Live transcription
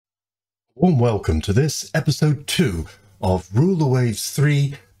Warm welcome to this episode 2 of Rule the Waves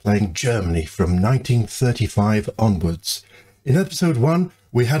 3, playing Germany from 1935 onwards. In episode 1,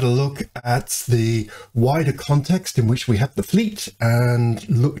 we had a look at the wider context in which we had the fleet and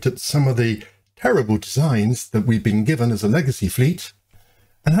looked at some of the terrible designs that we've been given as a legacy fleet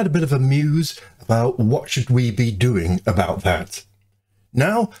and had a bit of a muse about what should we be doing about that.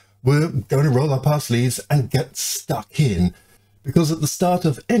 Now we're going to roll up our sleeves and get stuck in, because at the start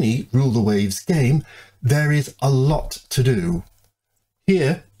of any Rule the Waves game, there is a lot to do.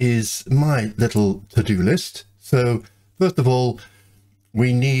 Here is my little to-do list. So first of all,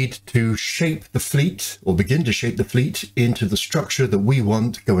 we need to shape the fleet, or begin to shape the fleet into the structure that we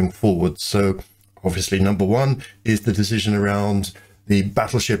want going forward. So obviously number 1 is the decision around the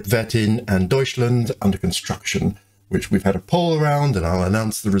battleship Wettin and Deutschland under construction, which we've had a poll around, and I'll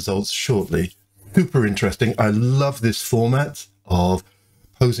announce the results shortly. Super interesting. I love this format of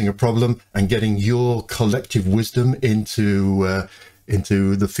posing a problem and getting your collective wisdom into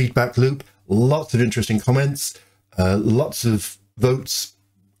the feedback loop. Lots of interesting comments, lots of votes.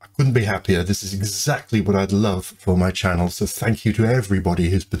 I couldn't be happier. This is exactly what I'd love for my channel. So thank you to everybody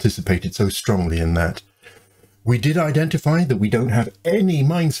who's participated so strongly in that. We did identify that we don't have any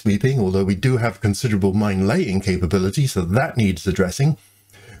minesweeping, although we do have considerable mine laying capability, so that needs addressing.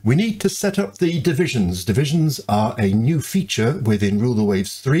 We need to set up the divisions. Divisions are a new feature within Rule the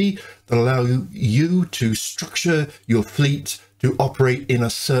Waves 3 that allow you to structure your fleet to operate in a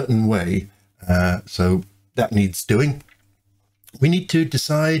certain way. So that needs doing. We need to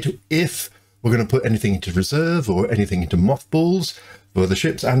decide if we're going to put anything into reserve or anything into mothballs for the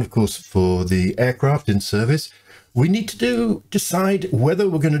ships and, of course, for the aircraft in service. We need to decide whether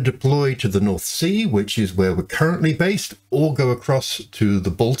we're going to deploy to the North Sea, which is where we're currently based, or go across to the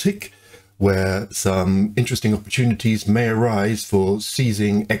Baltic, where some interesting opportunities may arise for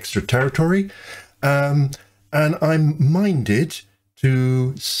seizing extra territory. And I'm minded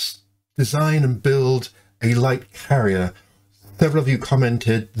to design and build a light carrier. Several of you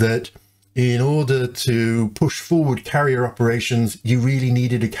commented that in order to push forward carrier operations, you really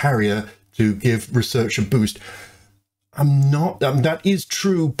needed a carrier to give research a boost. That is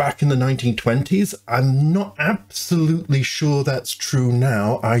true back in the 1920s. I'm not absolutely sure that's true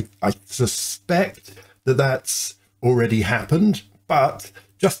now. I suspect that that's already happened, but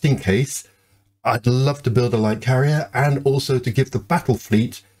just in case, I'd love to build a light carrier and also to give the battle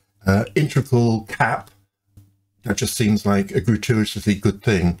fleet integral cap. That just seems like a gratuitously good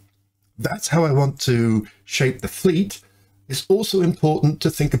thing. That's how I want to shape the fleet. It's also important to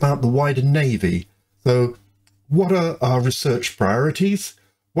think about the wider navy. So what are our research priorities?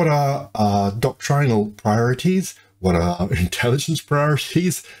 What are our doctrinal priorities? What are our intelligence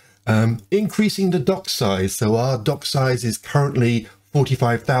priorities? Increasing the dock size. So our dock size is currently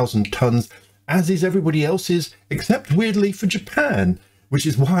 45,000 tons, as is everybody else's, except weirdly for Japan, which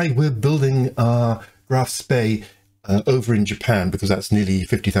is why we're building our Graf Spee over in Japan, because that's nearly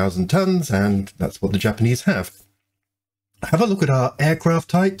 50,000 tons, and that's what the Japanese have. Have a look at our aircraft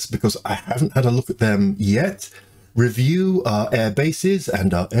types, because I haven't had a look at them yet. Review our air bases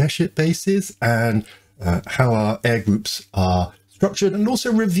and our airship bases, and how our air groups are structured, and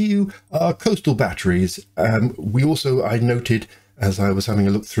also review our coastal batteries. I noted, as I was having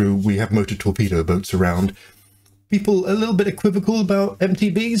a look through, we have motor torpedo boats around. People a little bit equivocal about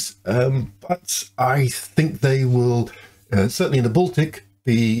MTBs, but I think they will, certainly in the Baltic,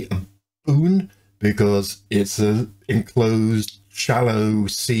 be a boon, because it's an enclosed, shallow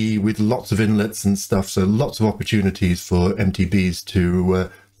sea with lots of inlets and stuff, so lots of opportunities for MTBs to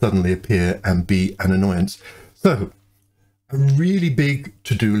suddenly appear and be an annoyance. So, a really big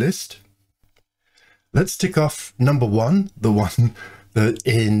to-do list. Let's tick off number 1, the one that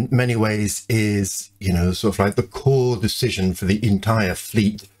in many ways is, sort of like the core decision for the entire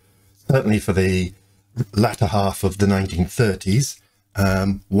fleet, certainly for the latter half of the 1930s.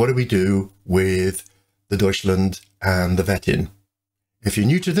 What do we do with the Deutschland and the Wettin? If you're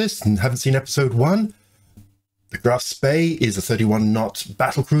new to this and haven't seen episode 1, the Graf Spee is a 31-knot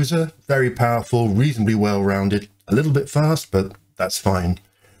battlecruiser, very powerful, reasonably well-rounded, a little bit fast, but that's fine.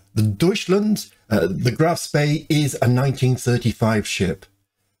 The Deutschland, the Graf Spee is a 1935 ship.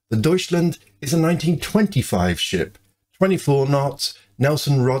 The Deutschland is a 1925 ship, 24 knots,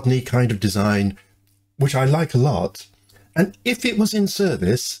 Nelson Rodney kind of design, which I like a lot. And if it was in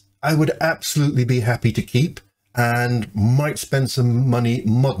service, I would absolutely be happy to keep and might spend some money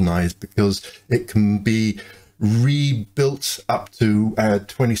modernized, because it can be rebuilt up to a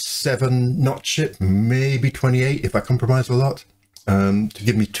 27-knot ship, maybe 28 if I compromise a lot, to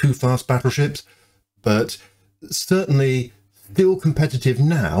give me 2 fast battleships, but certainly still competitive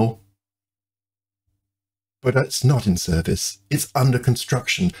now but it's not in service. It's under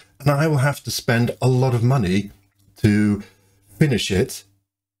construction, and I will have to spend a lot of money to finish it,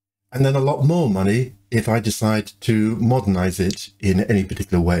 and then a lot more money if I decide to modernize it in any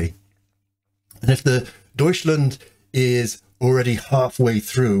particular way. And if the Deutschland is already halfway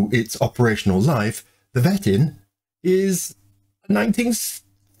through its operational life, the Wettin is a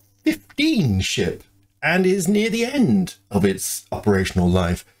 1915 ship and is near the end of its operational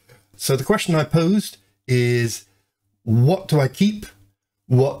life. So the question I posed is, what do I keep?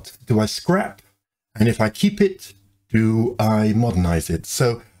 What do I scrap? And if I keep it, do I modernize it?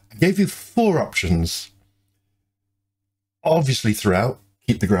 So I gave you 4 options. Obviously throughout,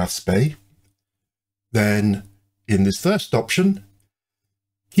 keep the Graf Spee. Then in this first option,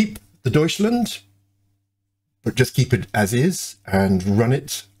 keep the Deutschland, but just keep it as is and run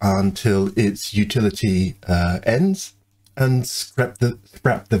it until its utility ends, and scrap the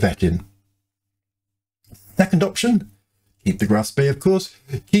Wettin. Second option, keep the Graf Spee, of course,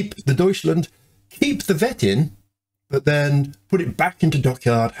 keep the Deutschland, keep the Wettin, but then put it back into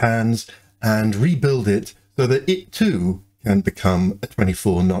dockyard hands and rebuild it so that it too can become a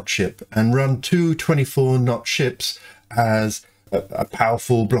 24-knot ship, and run 2 24-knot ships as a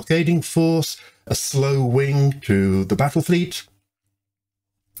powerful blockading force, a slow wing to the battle fleet.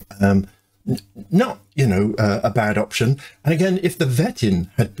 Not, a bad option. And again, if the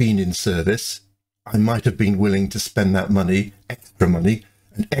Wettin had been in service, I might have been willing to spend that money,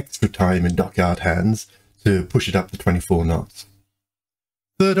 and extra time in dockyard hands to push it up to 24 knots.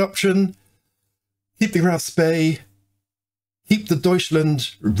 Third option, keep the Graf Spee, keep the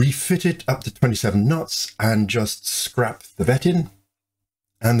Deutschland, refit it up to 27 knots, and just scrap the Wettin.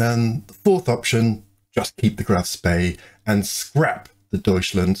 And then the fourth option, just keep the Graf Spee and scrap the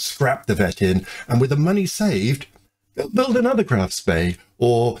Deutschland, scrap the Wettin, and with the money saved, build another Graf Spee,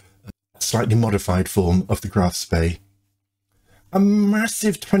 or a slightly modified form of the Graf Spee. A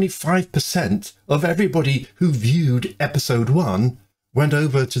massive 25% of everybody who viewed episode 1 went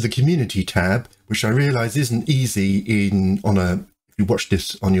over to the community tab, which I realise isn't easy if you watch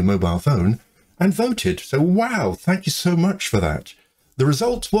this on your mobile phone, and voted. So wow, thank you so much for that. The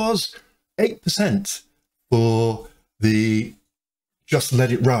result was 8% for the just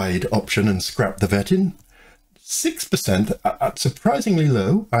let it ride option and scrap the Wettin. 6%, surprisingly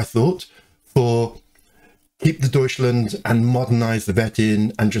low, I thought, for keep the Deutschland and modernise the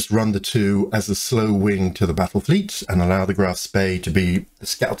Wettin and just run the 2 as a slow wing to the battle fleet and allow the Graf Spee to be a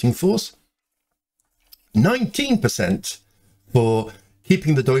scouting force. 19% for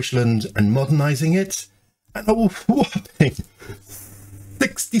keeping the Deutschland and modernising it. And a whopping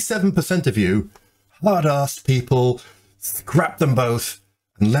 67% of you, hard-assed people, scrap them both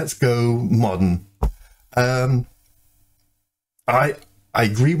and let's go modern. I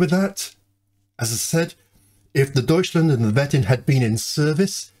agree with that. As I said, if the Deutschland and the Wettin had been in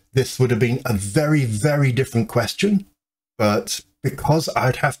service, this would have been a very, very different question. But because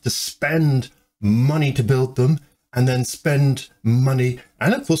I'd have to spend money to build them and then spend money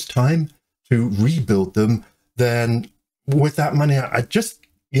and of course time to rebuild them, then with that money, I just,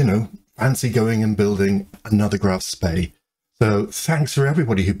 fancy going and building another Graf Spee. So thanks for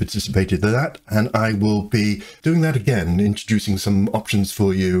everybody who participated in that. And I will be doing that again, introducing some options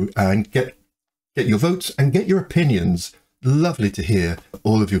for you and get your votes and get your opinions. Lovely to hear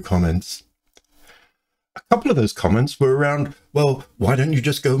all of your comments. A couple of those comments were around, well, why don't you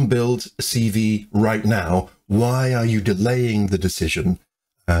just go and build a CV right now? Why are you delaying the decision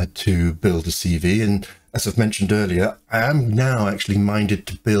to build a CV? And as I've mentioned earlier, I am now actually minded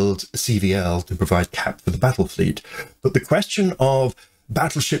to build a CVL to provide cap for the battle fleet. But the question of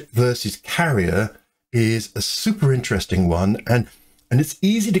battleship versus carrier is a super interesting one. And it's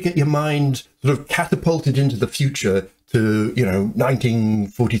easy to get your mind sort of catapulted into the future to,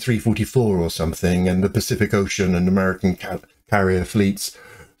 1943, 44 or something, and the Pacific Ocean and American carrier fleets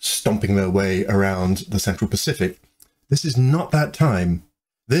stomping their way around the Central Pacific. This is not that time.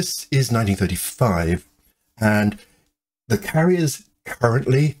 This is 1935, and the carriers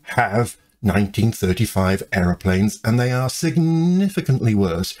currently have 1935 aeroplanes, and they are significantly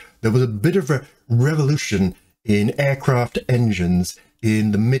worse. There was a bit of a revolution in aircraft engines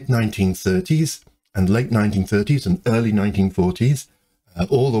in the mid-1930s and late 1930s and early 1940s,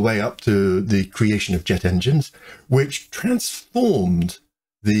 all the way up to the creation of jet engines, which transformed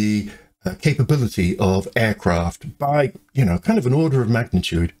the capability of aircraft by, kind of an order of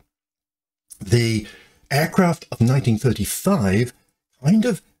magnitude. The aircraft of 1935 kind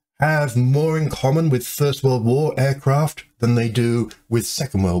of have more in common with First World War aircraft than they do with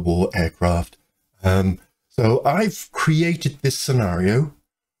Second World War aircraft. So I've created this scenario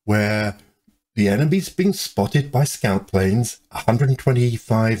where the enemy's being spotted by scout planes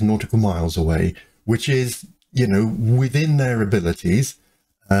 125 nautical miles away, which is, you know, within their abilities.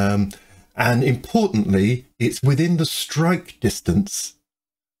 And importantly, it's within the strike distance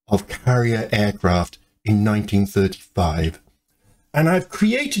of carrier aircraft in 1935. And I've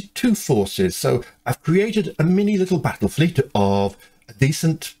created two forces. So I've created a mini little battle fleet of a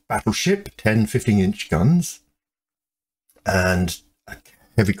decent battleship, 10 15-inch guns, and a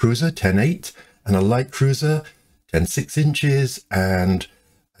heavy cruiser, 10-8, and a light cruiser, 10 6-inches, and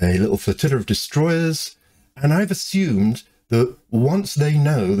a little flotilla of destroyers. And I've assumed that once they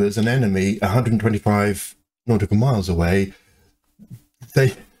know there's an enemy 125 nautical miles away,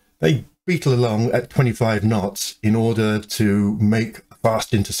 they beetle along at 25 knots in order to make a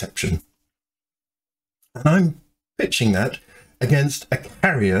fast interception. And I'm pitching that against a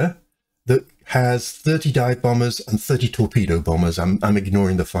carrier that has 30 dive bombers and 30 torpedo bombers. I'm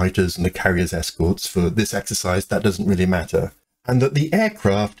ignoring the fighters and the carrier's escorts for this exercise. That doesn't really matter. And that the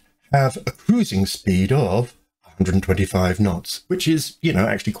aircraft have a cruising speed of 125 knots, which is, you know,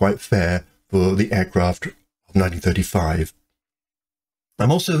 actually quite fair for the aircraft of 1935.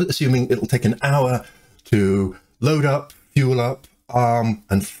 I'm also assuming it'll take an hour to load up, fuel up, arm,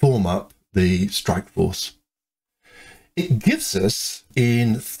 and form up the strike force. It gives us,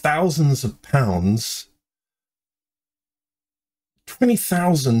 in thousands of pounds,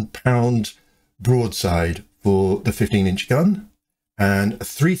 20,000 pound broadside for the 15-inch gun, and a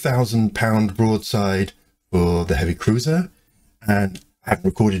 3,000 pound broadside for the heavy cruiser. And I haven't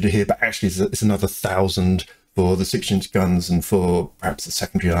recorded it here, but actually it's another 1,000 for the 6-inch guns and for perhaps the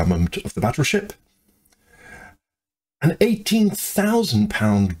secondary armament of the battleship. An 18,000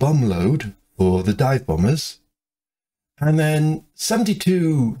 pound bomb load for the dive bombers, and then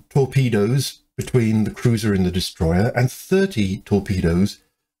 72 torpedoes between the cruiser and the destroyer, and 30 torpedoes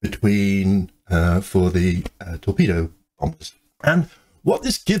between for the torpedo bombers. And what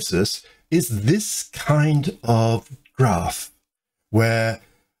this gives us is this kind of graph where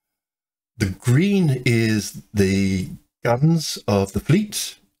the green is the guns of the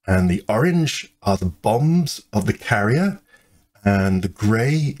fleet, and the orange are the bombs of the carrier, and the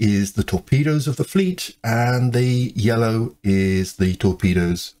grey is the torpedoes of the fleet, and the yellow is the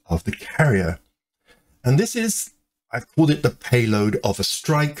torpedoes of the carrier. And this is, I've called it the payload of a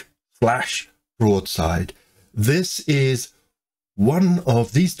strike flash broadside. This is one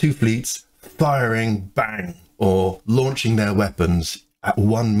of these two fleets firing bang, or launching their weapons at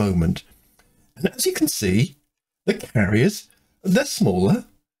one moment. And as you can see, the carriers, they're smaller,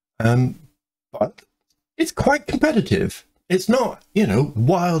 but it's quite competitive. It's not, you know,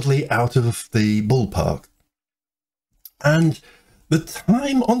 wildly out of the ballpark. And the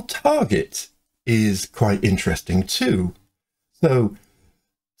time on target is quite interesting too. So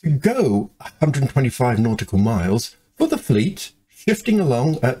to go 125 nautical miles for the fleet, shifting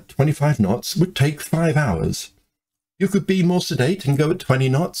along at 25 knots would take 5 hours. You could be more sedate and go at 20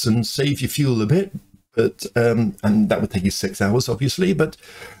 knots and save your fuel a bit, but and that would take you 6 hours, obviously. But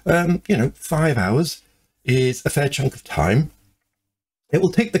you know, 5 hours is a fair chunk of time. It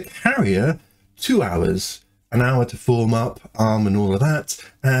will take the carrier 2 hours, an hour to form up, arm, and all of that,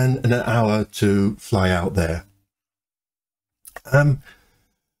 and an hour to fly out there. And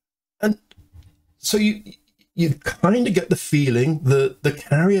so you kind of get the feeling that the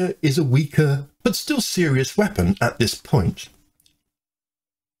carrier is a weaker but still serious weapon at this point.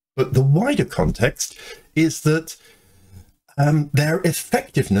 But the wider context is that their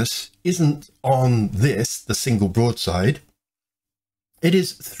effectiveness isn't on this, the single broadside. It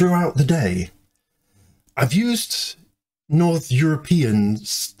is throughout the day. I've used North European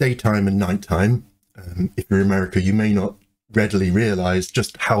daytime and nighttime. If you're in America, you may not readily realize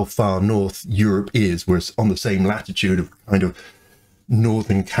just how far north Europe is. We're on the same latitude of kind of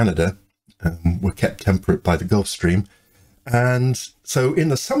northern Canada. We're kept temperate by the Gulf Stream. And so in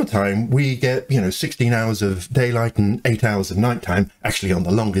the summertime, we get, you know, 16 hours of daylight and 8 hours of nighttime. Actually, on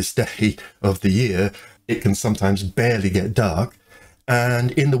the longest day of the year, it can sometimes barely get dark.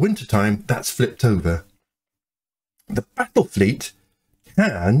 And in the wintertime, that's flipped over. The battle fleet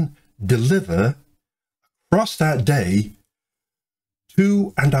can deliver across that day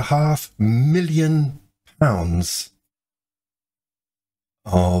 2.5 million pounds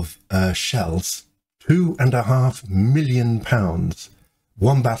of shells. 2.5 million pounds.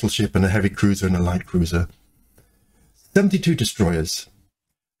 One battleship and a heavy cruiser and a light cruiser. 72 destroyers.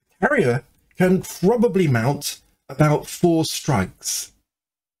 The carrier can probably mount about 4 strikes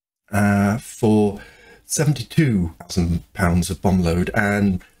for 72,000 pounds of bomb load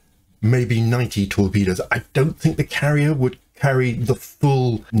and maybe 90 torpedoes. I don't think the carrier would carry the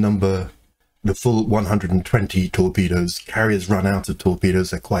full number the full 120 torpedoes. Carriers run out of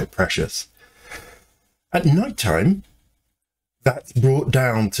torpedoes, they're quite precious. At nighttime, that's brought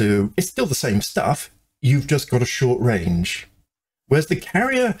down to, it's still the same stuff, you've just got a short range. Whereas the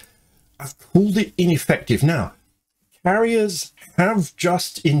carrier, I've called it ineffective. Now, carriers have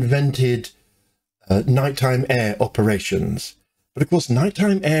just invented nighttime air operations. But of course,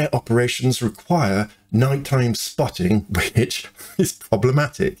 nighttime air operations require nighttime spotting, which is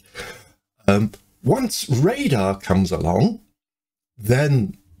problematic. Once radar comes along,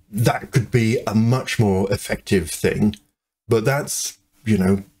 then that could be a much more effective thing. But that's, you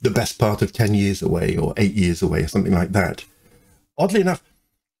know, the best part of 10 years away or 8 years away or something like that. Oddly enough,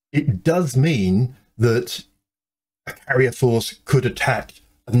 it does mean that a carrier force could attack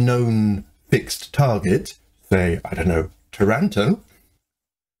a known fixed target, say, I don't know, Taranto,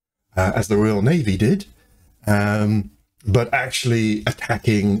 as the Royal Navy did, but actually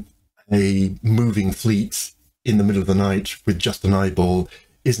attacking a moving fleet in the middle of the night with just an eyeball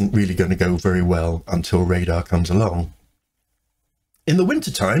isn't really going to go very well until radar comes along. In the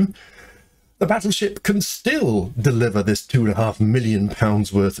wintertime, the battleship can still deliver this £2.5 million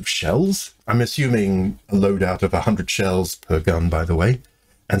worth of shells. I'm assuming a loadout of 100 shells per gun, by the way,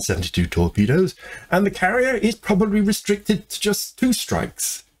 and 72 torpedoes. And the carrier is probably restricted to just 2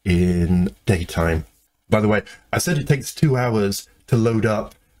 strikes in daytime. By the way, I said it takes 2 hours to load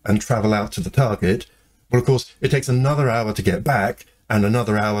up and travel out to the target. But of course, it takes another hour to get back and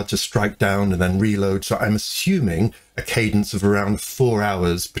another hour to strike down and then reload. So I'm assuming a cadence of around 4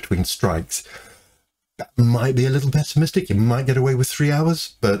 hours between strikes. That might be a little pessimistic. You might get away with 3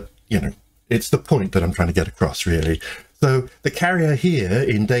 hours, but, you know, it's the point that I'm trying to get across, really. So the carrier here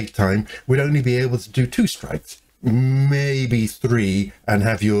in daytime would only be able to do 2 strikes, maybe 3, and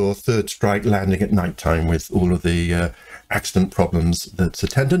have your 3rd strike landing at nighttime with all of the accident problems that's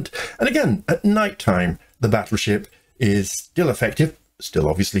attendant. And again, at nighttime, the battleship is still effective, still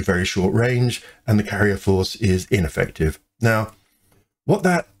obviously very short range, and the carrier force is ineffective. Now, what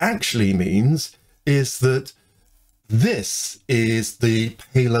that actually means is that this is the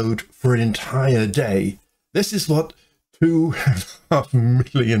payload for an entire day. This is what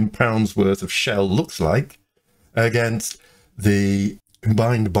 £2.5 million worth of shell looks like against the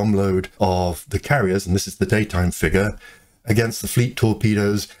combined bomb load of the carriers, and this is the daytime figure, against the fleet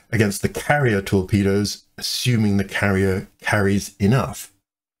torpedoes, against the carrier torpedoes, assuming the carrier carries enough.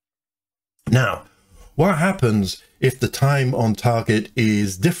 Now, what happens if the time on target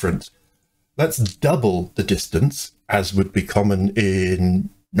is different? Let's double the distance, as would be common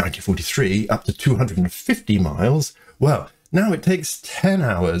in 1943, up to 250 miles. Well, now it takes 10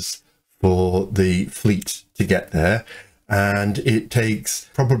 hours for the fleet to get there, and it takes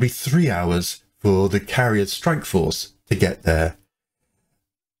probably 3 hours for the carrier's strike force to get there.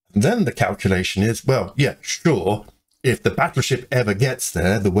 And then the calculation is, well, yeah, sure, if the battleship ever gets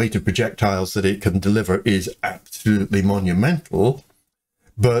there, the weight of projectiles that it can deliver is absolutely monumental,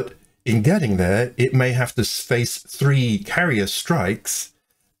 but in getting there, it may have to face 3 carrier strikes,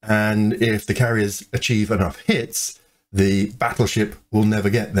 and if the carriers achieve enough hits, the battleship will never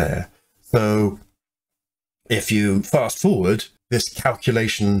get there. So if you fast forward, this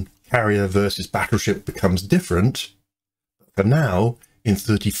calculation carrier versus battleship becomes different. For now, in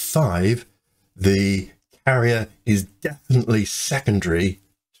 35, the carrier is definitely secondary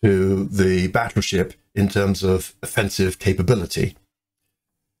to the battleship in terms of offensive capability.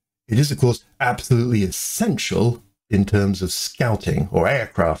 It is, of course, absolutely essential in terms of scouting, or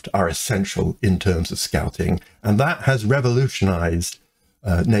aircraft are essential in terms of scouting, and that has revolutionized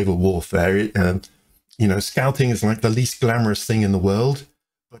naval warfare. You know, scouting is like the least glamorous thing in the world,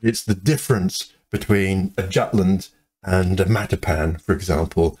 but it's the difference between a Jutland and a Matapan, for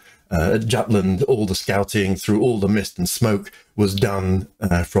example. At Jutland, all the scouting through all the mist and smoke was done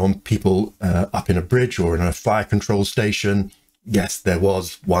from people up in a bridge or in a fire control station. Yes, there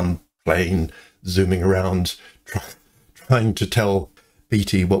was one plane zooming around trying to tell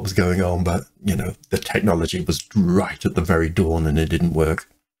BT what was going on, but, you know, the technology was right at the very dawn and it didn't work.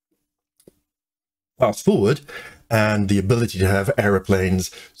 Fast forward, and the ability to have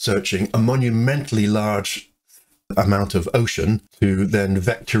aeroplanes searching a monumentally large amount of ocean to then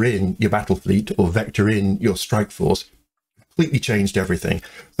vector in your battle fleet or vector in your strike force completely changed everything.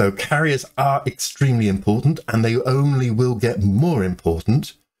 So carriers are extremely important, and they only will get more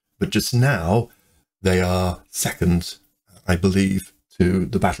important, but just now they are second, I believe, to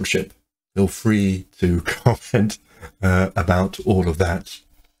the battleship. Feel free to comment about all of that.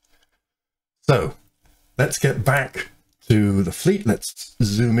 So let's get back to the fleet. Let's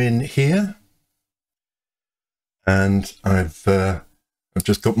zoom in here. And I've I've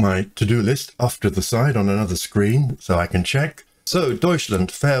just got my to-do list off to the side on another screen so I can check. So,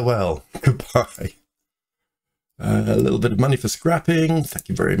 Deutschland, farewell. Goodbye. A little bit of money for scrapping. Thank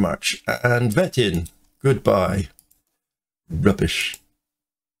you very much. And Vettin, goodbye. Rubbish.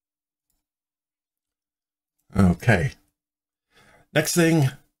 Okay. Next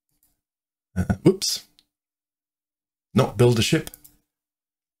thing. Whoops. Not build a ship.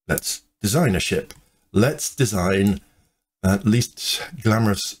 Let's design a ship. Let's design, at least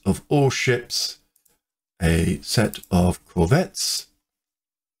glamorous of all ships, a set of corvettes.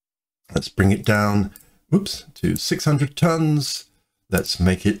 Let's bring it down, whoops, to 600 tons. Let's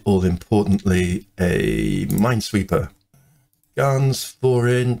make it all importantly a minesweeper. Guns,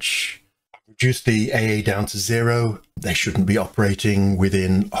 4-inch. Reduce the AA down to 0. They shouldn't be operating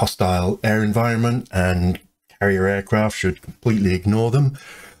within hostile air environment, and carrier aircraft should completely ignore them.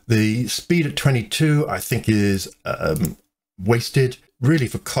 The speed at 22, I think, is wasted really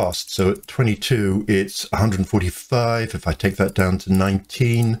for cost. So at 22, it's 145. If I take that down to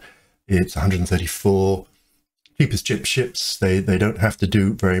 19, it's 134. Cheapest ships, they don't have to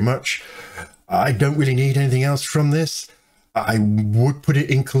do very much. I don't really need anything else from this. I would put it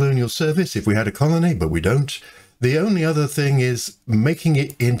in colonial service if we had a colony, but we don't. The only other thing is making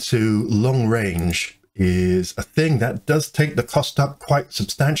it into long range is a thing that does take the cost up quite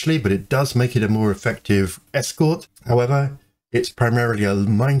substantially, but it does make it a more effective escort. However, it's primarily a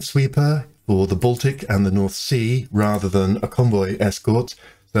minesweeper for the Baltic and the North Sea rather than a convoy escort.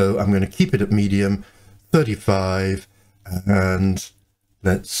 So I'm going to keep it at medium, 35, and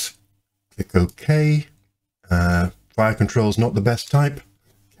let's click OK. Fire control's not the best type.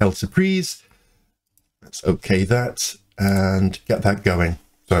 Quelle surprise. Let's OK that and get that going.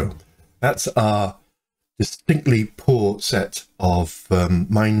 So that's our distinctly poor set of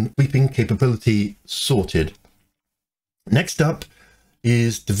minesweeping capability sorted. Next up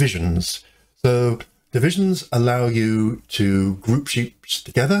is divisions. So divisions allow you to group ships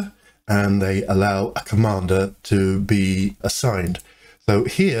together, and they allow a commander to be assigned. So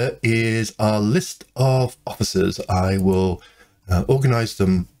here is our list of officers. I will organize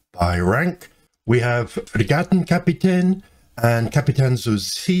them by rank. We have Fregattenkapitein and Kapitein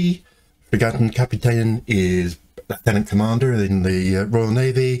Zuzi. Fregattenkapitein is Lieutenant Commander in the Royal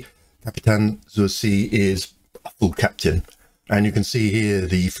Navy. Kapitein Zuzi is a full captain. And you can see here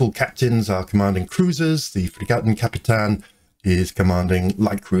the full captains are commanding cruisers. The Fregattenkapitein is commanding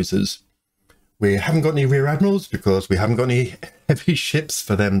light cruisers. We haven't got any rear admirals because we haven't got any heavy ships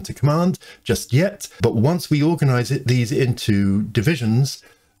for them to command just yet. But once we organize these into divisions,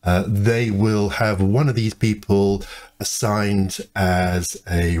 they will have one of these people assigned as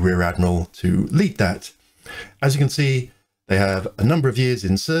a rear admiral to lead that. As you can see, they have a number of years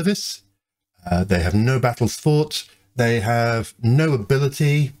in service. They have no battles fought. They have no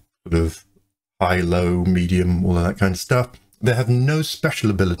ability, sort of high, low, medium, all of that kind of stuff. They have no special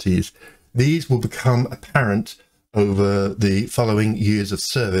abilities. These will become apparent over the following years of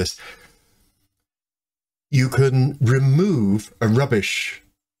service. You can remove a rubbish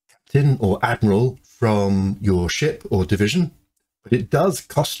captain or admiral from your ship or division, but it does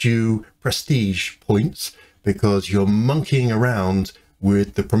cost you prestige points because you're monkeying around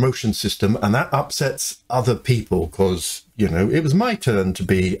with the promotion system, and that upsets other people because, you know, it was my turn to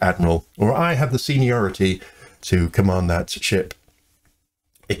be admiral, or I have the seniority to command that ship.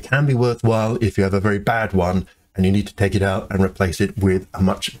 It can be worthwhile if you have a very bad one and you need to take it out and replace it with a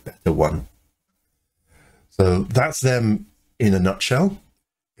much better one. So that's them in a nutshell.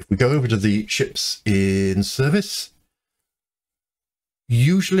 If we go over to the ships in service,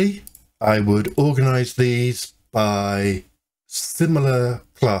 usually I would organize these by similar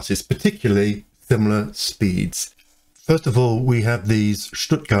classes, particularly similar speeds. First of all, we have these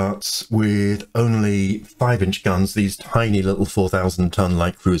Stuttgarts with only 5-inch guns, these tiny little 4,000-ton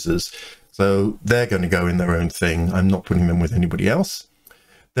light cruisers. So they're going to go in their own thing. I'm not putting them with anybody else.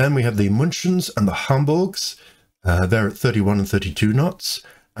 Then we have the Munchens and the Hamburgs. They're at 31 and 32 knots.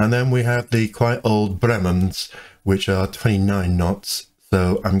 And then we have the quite old Bremens, which are 29 knots.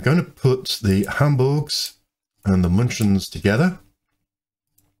 So I'm going to put the Hamburgs and the Munchens together.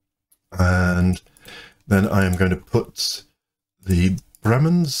 And then I am going to put the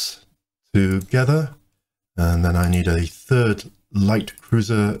Bremens together. And then I need a third light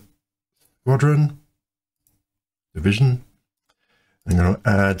cruiser squadron division. I'm going to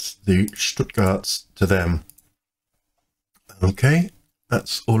add the Stuttgarts to them. Okay,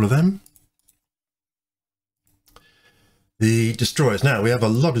 that's all of them. The destroyers. Now, we have a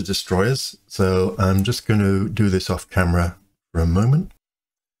lot of destroyers, so I'm just going to do this off camera for a moment.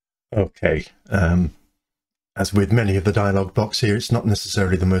 Okay, As with many of the dialogue blocks here, it's not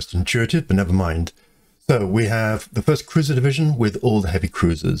necessarily the most intuitive, but never mind. So we have the first cruiser division with all the heavy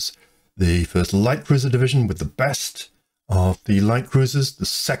cruisers, the first light cruiser division with the best of the light cruisers, the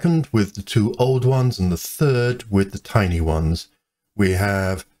second with the two old ones, and the third with the tiny ones. We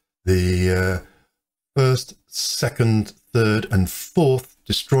have the first, second, third, and fourth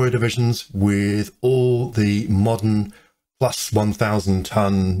destroyer divisions with all the modern plus 1,000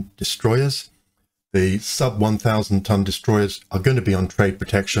 ton destroyers. The sub 1,000 ton destroyers are going to be on trade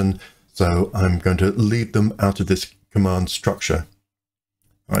protection, so I'm going to leave them out of this command structure.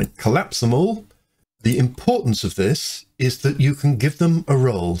 I collapse them all. The importance of this is that you can give them a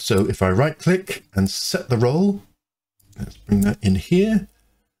role. So if I right click and set the role, let's bring that in here.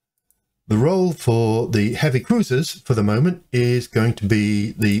 The role for the heavy cruisers for the moment is going to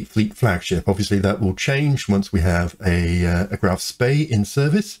be the fleet flagship. Obviously that will change once we have a Graf Spee in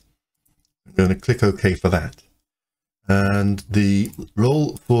service. I'm going to click OK for that. And the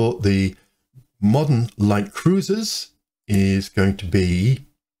role for the modern light cruisers is going to be,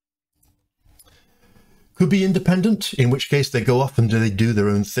 could be independent, in which case they go off and they do their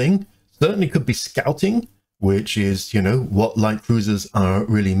own thing. Certainly could be scouting, which is, you know, what light cruisers are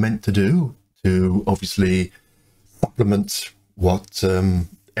really meant to do, to obviously supplement what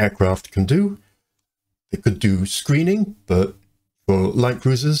aircraft can do. They could do screening, but for light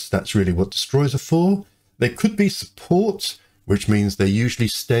cruisers, that's really what destroyers are for. They could be support, which means they usually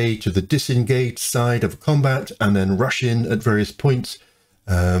stay to the disengaged side of combat and then rush in at various points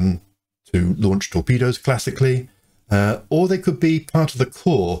to launch torpedoes classically. Or they could be part of the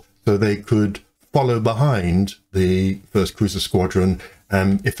core, so they could follow behind the first cruiser squadron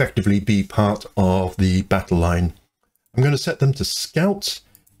and effectively be part of the battle line. I'm going to set them to scout,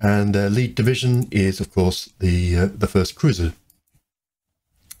 and their lead division is, of course, the first cruiser.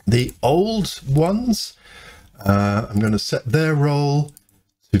 The old ones, I'm going to set their role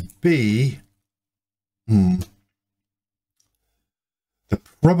to be, they're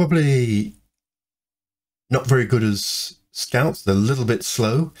probably not very good as scouts. They're a little bit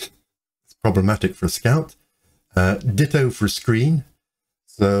slow. It's problematic for a scout. Ditto for a screen.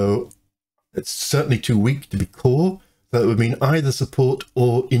 So it's certainly too weak to be core. So that would mean either support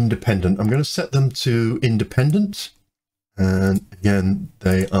or independent. I'm going to set them to independent. And again,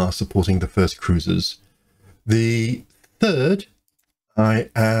 they are supporting the first cruisers. The third, I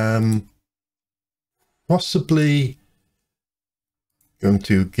am possibly going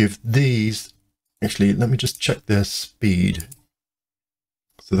to give these, actually, let me just check their speed.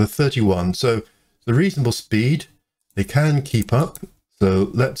 So the 31, so the reasonable speed, they can keep up. So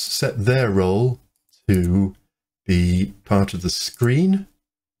let's set their role to be part of the screen,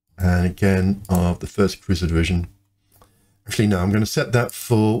 and again, of the first cruiser division. Actually, no, I'm going to set that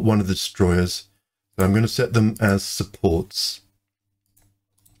for one of the destroyers. So I'm going to set them as supports.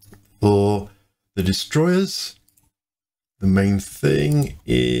 For the destroyers, the main thing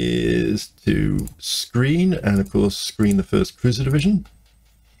is to screen, and of course, screen the first cruiser division.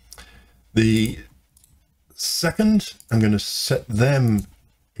 The second, I'm going to set them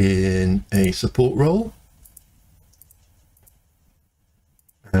in a support role.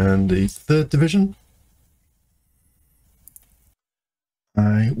 And the third division,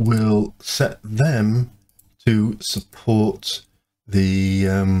 I will set them to support the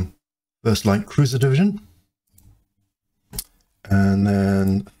first light cruiser division. And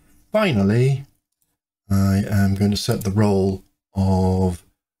then finally, I am going to set the role of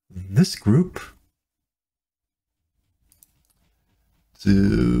this group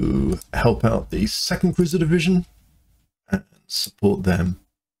to help out the second cruiser division and support them.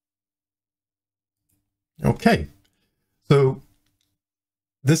 Okay, so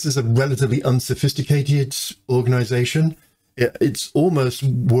this is a relatively unsophisticated organization. It's almost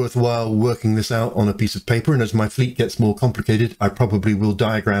worthwhile working this out on a piece of paper, and as my fleet gets more complicated, I probably will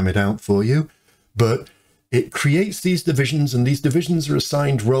diagram it out for you. But it creates these divisions, and these divisions are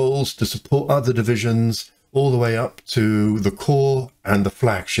assigned roles to support other divisions all the way up to the core and the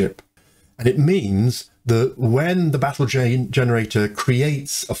flagship. And it means that when the battle generator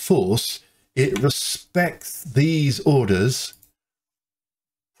creates a force, it respects these orders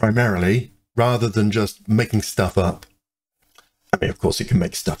primarily, rather than just making stuff up. I mean, of course, it can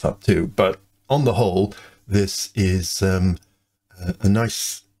make stuff up too, but on the whole, this is a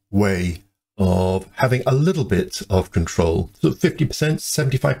nice way of having a little bit of control, so 50%,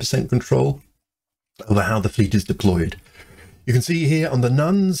 75% control over how the fleet is deployed. You can see here on the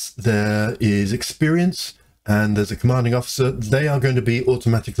nuns, there is experience, and there's a commanding officer. They are going to be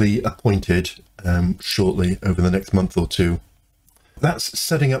automatically appointed shortly over the next month or two. That's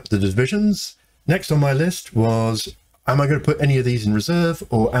setting up the divisions. Next on my list was, am I going to put any of these in reserve,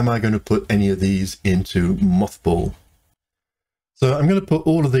 or am I going to put any of these into mothball? So I'm going to put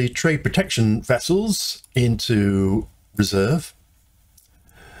all of the trade protection vessels into reserve.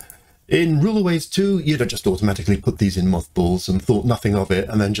 In Rulerways 2, you'd have just automatically put these in mothballs and thought nothing of it,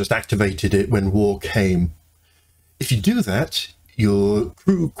 and then just activated it when war came. If you do that, your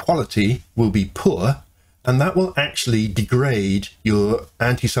crew quality will be poor, and that will actually degrade your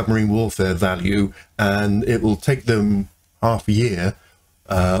anti-submarine warfare value, and it will take them half a year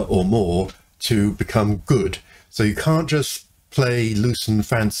or more to become good. So you can't just play loose and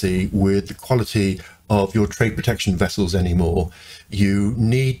fancy with the quality of your trade protection vessels anymore. You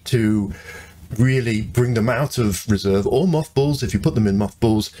need to really bring them out of reserve, or mothballs if you put them in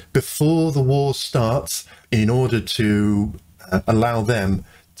mothballs, before the war starts, in order to allow them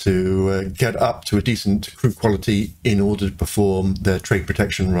to get up to a decent crew quality in order to perform their trade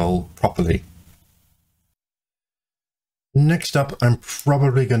protection role properly. Next up, I'm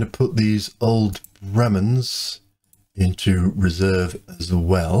probably going to put these old Bremens into reserve as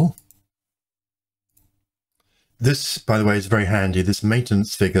well. This, by the way, is very handy. This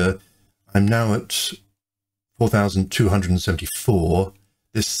maintenance figure, I'm now at 4,274.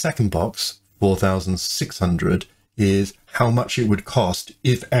 This second box, 4,600, is how much it would cost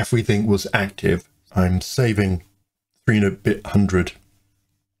if everything was active. I'm saving 300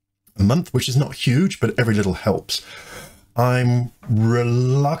 a month, which is not huge, but every little helps. I'm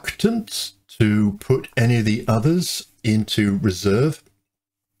reluctant to put any of the others into reserve,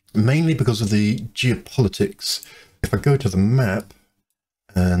 mainly because of the geopolitics. If I go to the map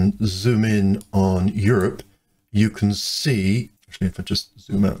and zoom in on Europe, you can see, actually if I just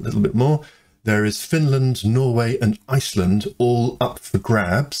zoom out a little bit more, there is Finland, Norway and Iceland all up for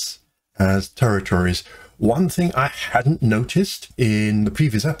grabs as territories. One thing I hadn't noticed in the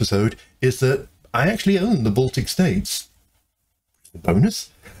previous episode is that I actually own the Baltic states. A bonus,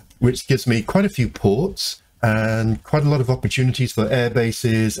 which gives me quite a few ports and quite a lot of opportunities for air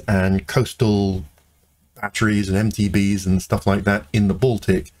bases and coastal batteries and MTBs and stuff like that in the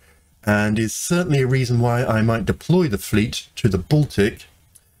Baltic, and is certainly a reason why I might deploy the fleet to the Baltic,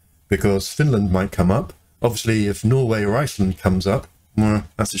 because Finland might come up. Obviously, if Norway or Iceland comes up, well,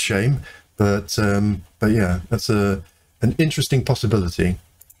 that's a shame, but yeah, that's an interesting possibility.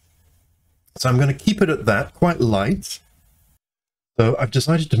 So I'm going to keep it at that, quite light. So I've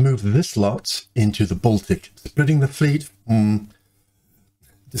decided to move this lot into the Baltic. Splitting the fleet,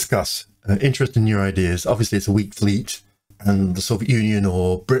 discuss. Interest in your ideas. Obviously, it's a weak fleet, and the Soviet Union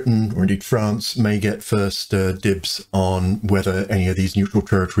or Britain, or indeed France, may get first dibs on whether any of these neutral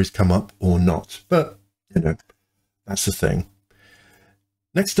territories come up or not. But, you know, that's the thing.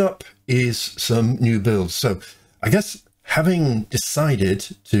 Next up is some new builds. So I guess having decided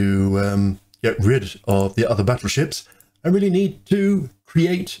to get rid of the other battleships, I really need to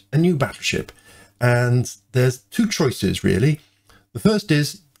create a new battleship. And there's two choices, really. The first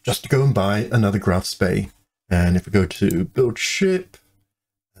is just to go and buy another Graf Spee. And if we go to build ship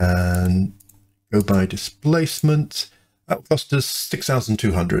and go by displacement, that will cost us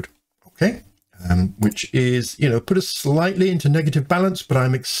 6,200. Okay. Which is, you know, put us slightly into negative balance, but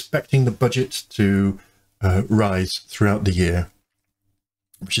I'm expecting the budget to rise throughout the year,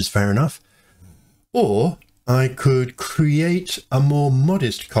 which is fair enough. Or I could create a more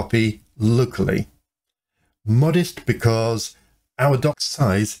modest copy locally. Modest because our dock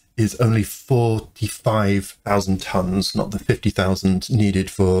size is only 45,000 tons, not the 50,000 needed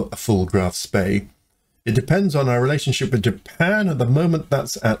for a full Graf Spee. It depends on our relationship with Japan. At the moment,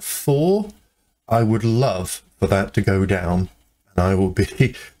 that's at 4. I would love for that to go down, and I will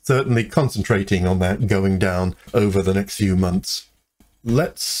be certainly concentrating on that going down over the next few months.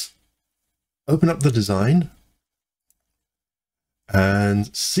 Let's open up the design and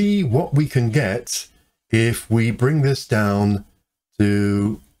see what we can get if we bring this down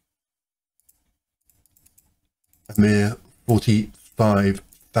to a mere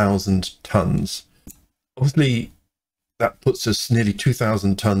 45,000 tons. Obviously, that puts us nearly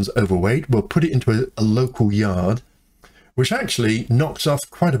 2,000 tons overweight. We'll put it into a local yard, which actually knocks off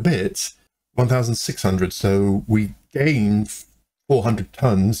quite a bit, 1,600. So we gain 400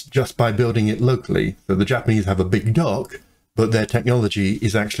 tons just by building it locally. So the Japanese have a big dock, but their technology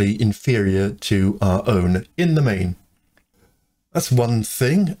is actually inferior to our own in the main. That's one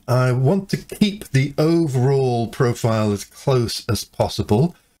thing. I want to keep the overall profile as close as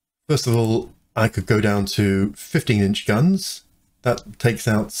possible. First of all, I could go down to 15-inch guns. That takes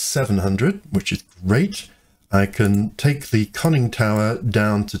out 700, which is great. I can take the conning tower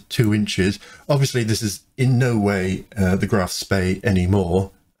down to 2 inches. Obviously, this is in no way the Graf Spee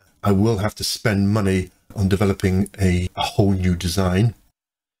anymore. I will have to spend money on developing a whole new design.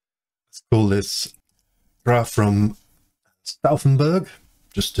 Let's call this Graf from Stauffenberg,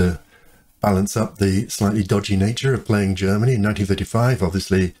 just to balance up the slightly dodgy nature of playing Germany in 1935.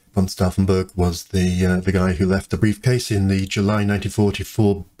 Obviously, von Stauffenberg was the guy who left the briefcase in the July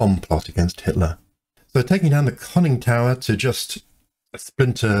 1944 bomb plot against Hitler. So taking down the conning tower to just a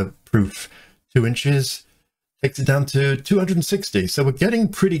splinter-proof 2 inches takes it down to 260. So we're getting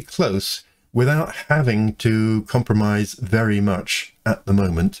pretty close without having to compromise very much at the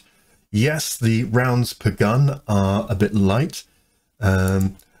moment. Yes, the rounds per gun are a bit light.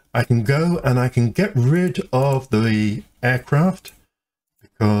 I can go and I can get rid of the aircraft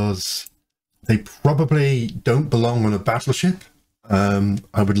because they probably don't belong on a battleship.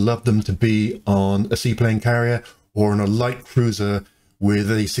 I would love them to be on a seaplane carrier or on a light cruiser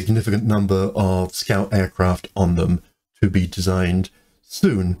with a significant number of scout aircraft on them to be designed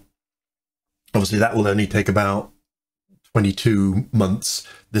soon. Obviously, that will only take about 22 months.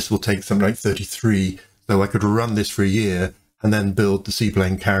 This will take something like 33. So I could run this for a year and then build the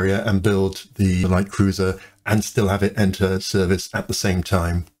seaplane carrier and build the light cruiser and still have it enter service at the same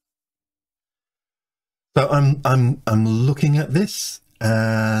time. So I'm looking at this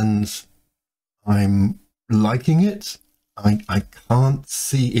and I'm liking it. I can't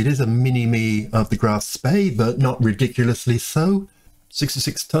see, it is a mini-me of the Graf Spee, but not ridiculously so.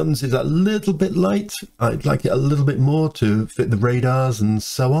 66 tons is a little bit light. I'd like it a little bit more to fit the radars and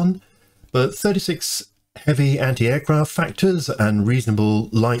so on. But 36 heavy anti-aircraft factors and reasonable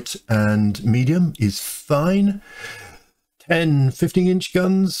light and medium is fine. 10 15-inch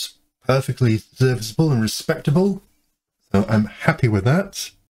guns, perfectly serviceable and respectable. So I'm happy with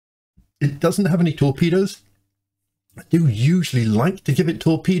that. It doesn't have any torpedoes. I do usually like to give it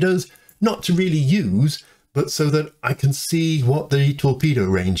torpedoes, not to really use, but so that I can see what the torpedo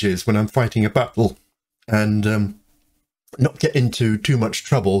range is when I'm fighting a battle and not get into too much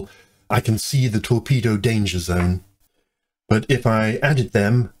trouble. I can see the torpedo danger zone. But if I added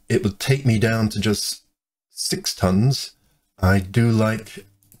them, it would take me down to just 6 tons. I do like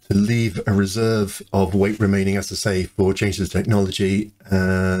to leave a reserve of weight remaining, as I say, for changes to technology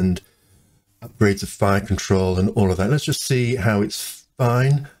and upgrades of fire control and all of that. Let's just see how it's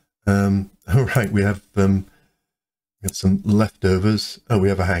fine. All right, we have some leftovers. Oh, we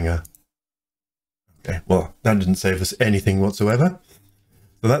have a hangar. Okay, well, that didn't save us anything whatsoever.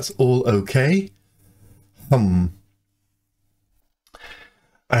 So that's all okay. I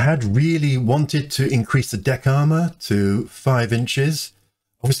had really wanted to increase the deck armor to 5 inches.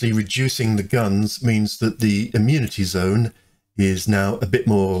 Obviously, reducing the guns means that the immunity zone is now a bit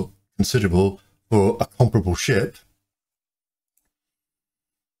more considerable for a comparable ship.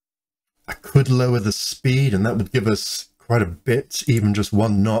 I could lower the speed and that would give us quite a bit. Even just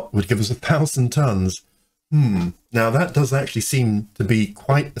 1 knot would give us 1,000 tons. Now that does actually seem to be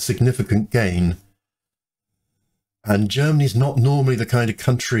quite a significant gain. And Germany's not normally the kind of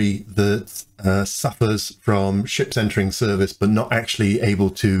country that suffers from ships entering service but not actually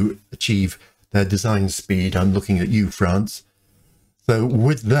able to achieve their design speed. I'm looking at you, France. So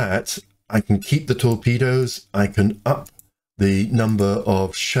with that, I can keep the torpedoes. I can up the number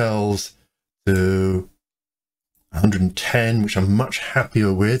of shells to 110, which I'm much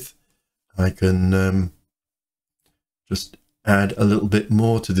happier with. I can just add a little bit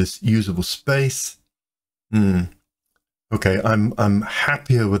more to this usable space. Okay, I'm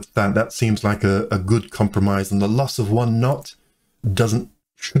happier with that. That seems like a good compromise, and the loss of 1 knot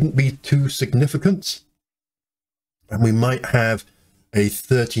shouldn't be too significant. And we might have a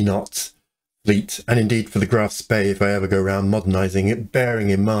 30 knot fleet, and indeed for the Graf Spee, if I ever go around modernizing it, bearing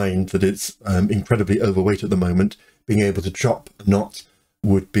in mind that it's incredibly overweight at the moment, being able to drop a knot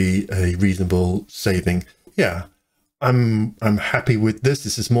would be a reasonable saving. Yeah, I'm happy with this.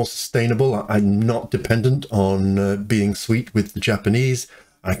 This is more sustainable. I'm not dependent on being sweet with the Japanese.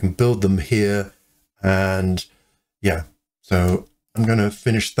 I can build them here, and yeah, so I'm going to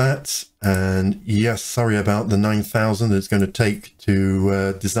finish that. And yes, sorry about the 9,000 that it's going to take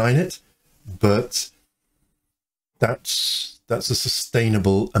to design it, but that's a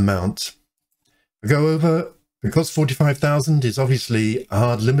sustainable amount. I go over, because 45,000 is obviously a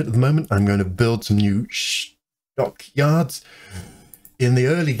hard limit at the moment, I'm going to build some new dockyards. In the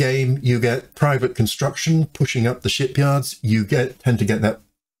early game, you get private construction pushing up the shipyards. You tend to get that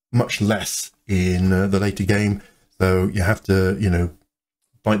much less in the later game. So you have to,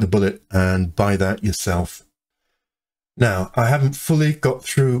 bite the bullet and buy that yourself. Now, I haven't fully got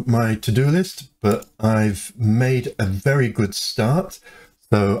through my to-do list, but I've made a very good start.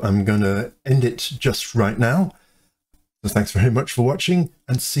 So I'm going to end it just right now. So thanks very much for watching,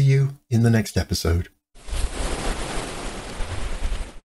 and see you in the next episode.